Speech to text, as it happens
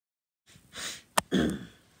Hey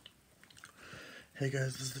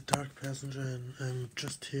guys, this is the Dark Passenger, and I'm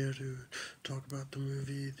just here to talk about the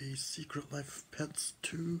movie The Secret Life of Pets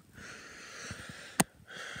 2.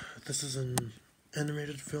 This is an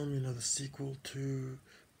animated film, the sequel to,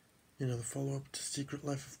 the follow-up to Secret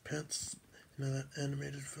Life of Pets, that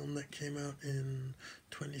animated film that came out in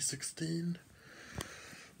 2016.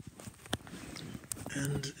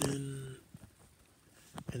 And in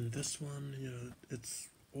this one, it's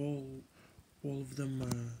all of them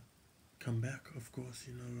come back, of course.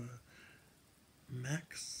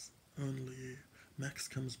 Max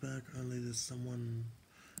comes back, only there's someone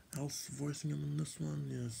else voicing him in this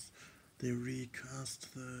one. Yes, they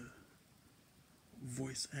recast the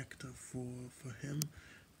voice actor for him.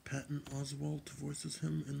 Patton Oswalt voices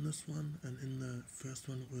him in this one, and in the first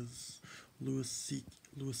one it was Louis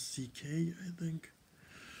C.K., I think.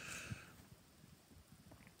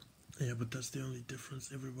 Yeah, but that's the only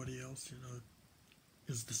difference. Everybody else,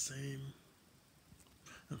 is the same.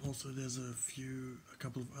 And also there's a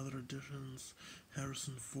couple of other additions.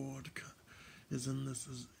 Harrison Ford is in this,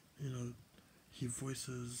 he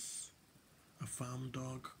voices a farm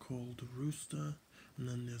dog called Rooster, and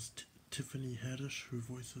then there's Tiffany Haddish, who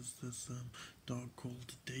voices this dog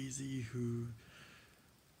called Daisy, who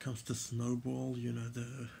comes to Snowball,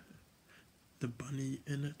 the bunny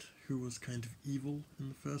in it, who was kind of evil in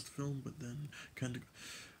the first film, but then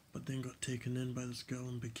got taken in by this girl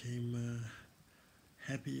and became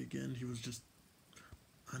happy again. He was just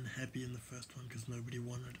unhappy in the first one because nobody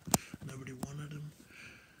wanted him.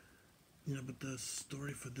 But the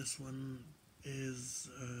story for this one is,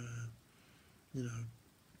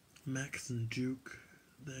 Max and Duke,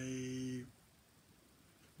 they're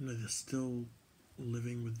still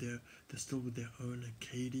they're still with their owner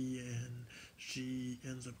Katie, and she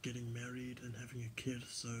ends up getting married and having a kid,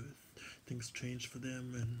 so things change for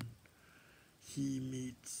them, and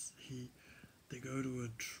they go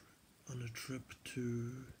on a trip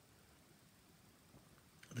to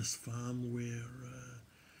this farm where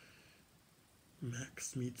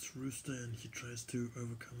Max meets Rooster, and he tries to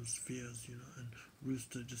overcome his fears, and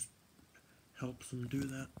Rooster just helps him do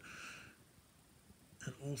that.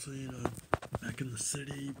 And also, back in the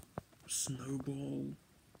city, Snowball,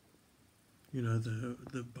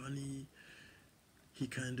 the bunny, he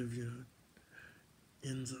kind of,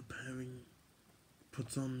 ends up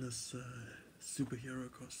puts on this superhero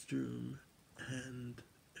costume and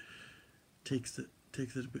takes it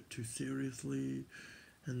a bit too seriously.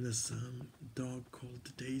 And this dog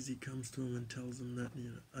called Daisy comes to him and tells him that,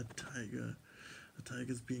 a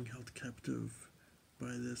tiger's being held captive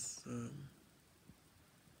by this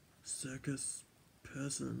circus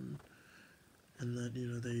person, and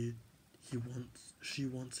that she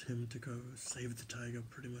wants him to go save the tiger,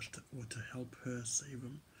 pretty much, or to help her save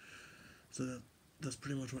him. So that's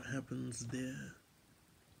pretty much what happens there.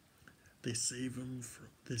 They save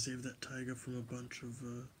that tiger from a bunch of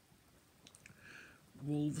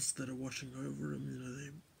wolves that are watching over him.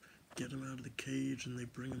 They get him out of the cage and they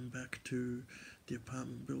bring him back to the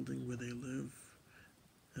apartment building where they live.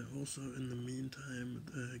 And also, in the meantime,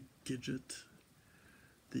 Gidget,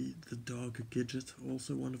 the dog Gidget,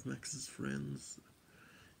 also one of Max's friends,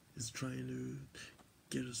 is trying to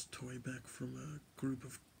get his toy back from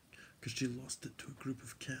because she lost it to a group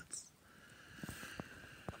of cats.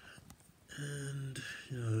 And,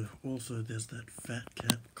 also there's that fat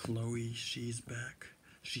cat, Chloe. She's back.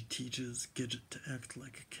 She teaches Gidget to act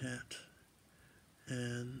like a cat.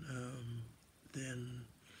 And then,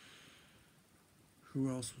 who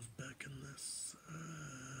else was back in this?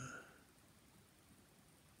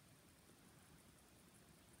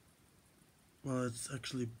 Well, it's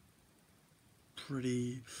actually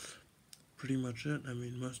pretty much it. I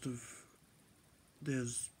mean, there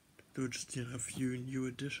were just, a few new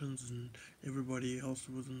additions, and everybody else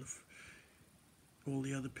was in all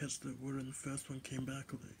the other pets that were in the first one came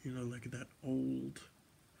back. Like that old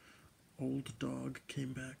dog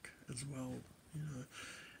came back as well.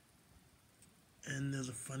 And there's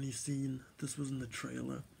a funny scene. This was in the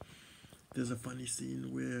trailer. There's a funny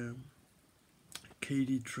scene where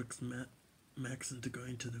Katie tricks Max into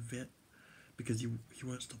going to the vet because he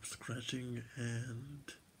won't stop scratching,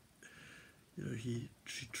 and she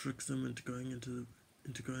tricks him into going to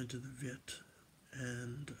the vet,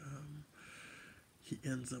 and he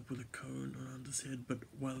ends up with a cone around his head. But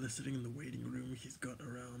while they're sitting in the waiting room, he's got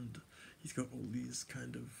all these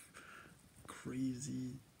kind of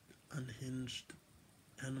crazy, unhinged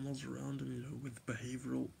animals around him, with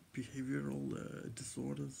behavioral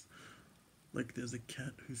disorders. Like, there's a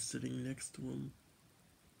cat who's sitting next to him,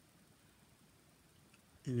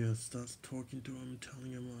 and starts talking to him,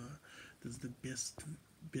 telling him there's the best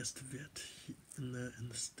vet in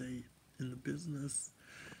the state, in the business.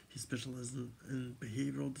 He specializes in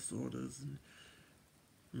behavioral disorders, and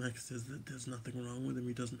Max says that there's nothing wrong with him,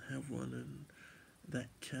 he doesn't have one, and that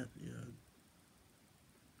cat,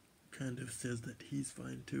 kind of says that he's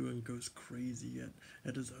fine too and goes crazy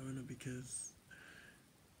at his owner because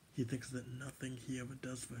he thinks that nothing he ever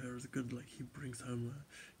does for her is good. Like he brings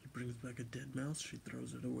back a dead mouse, she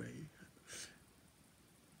throws it away.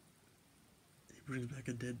 He brings back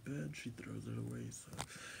a dead bird, she throws it away. So,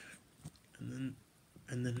 and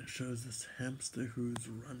then it shows this hamster who's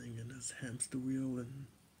running in his hamster wheel, and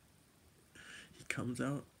he comes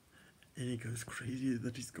out and he goes crazy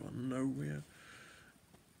that he's gone nowhere.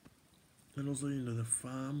 And also, the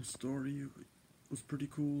farm story was pretty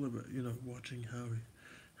cool about, watching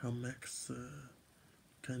how Max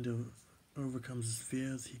kind of overcomes his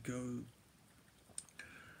fears. He goes,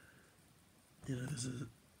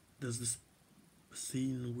 there's this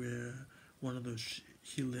scene where one of those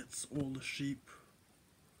he lets all the sheep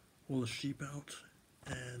out,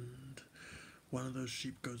 and one of those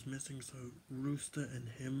sheep goes missing. So Rooster and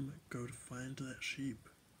him go to find that sheep,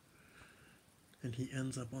 and he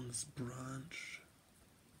ends up on this branch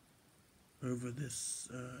over this.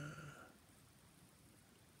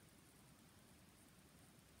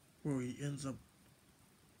 He ends up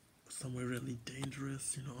somewhere really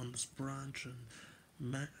dangerous, on this branch,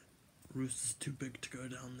 and Rooster's too big to go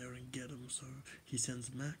down there and get him, so he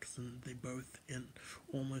sends Max, and they both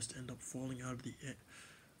almost end up falling off the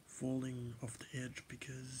edge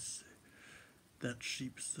because that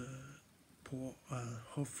sheep's poor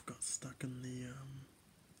hoof got stuck in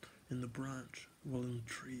the branch, in the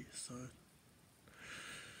tree. So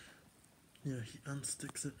he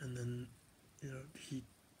unsticks it, and then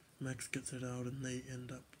Max gets it out, and they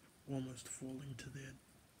end up almost falling to their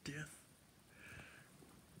death.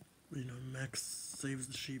 Max saves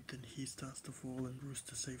the sheep, then he starts to fall, and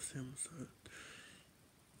Rooster saves him. So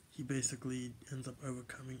he basically ends up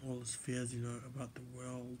overcoming all his fears, about the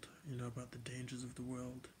world, about the dangers of the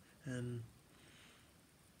world, and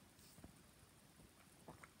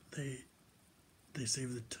they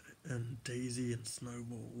save and Daisy and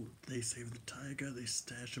Snowball, they save the tiger. They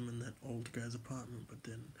stash him in that old guy's apartment, but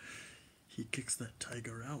then he kicks that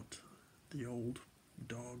tiger out, the old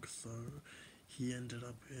dog, so he ended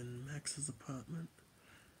up in Max's apartment.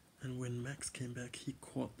 And when Max came back, he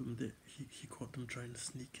caught them there. He caught them trying to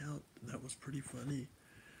sneak out. That was pretty funny.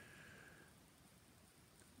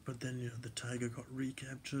 But then, the tiger got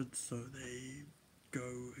recaptured, so they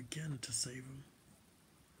go again to save him.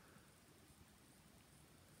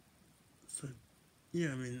 So,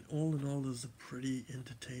 all in all, there's a pretty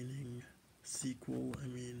entertaining sequel.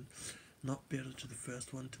 Not better to the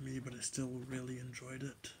first one to me, but I still really enjoyed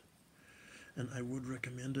it. And I would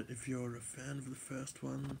recommend it if you're a fan of the first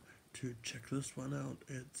one to check this one out.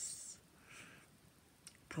 It's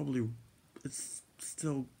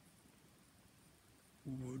still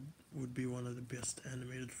would be one of the best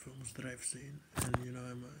animated films that I've seen. And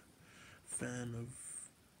I'm a fan of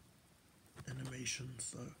animation,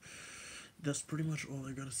 so that's pretty much all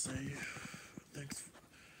I gotta say.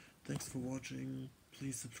 Thanks for watching.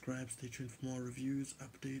 Please subscribe, stay tuned for more reviews,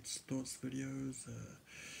 updates, thoughts, videos.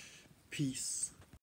 Peace.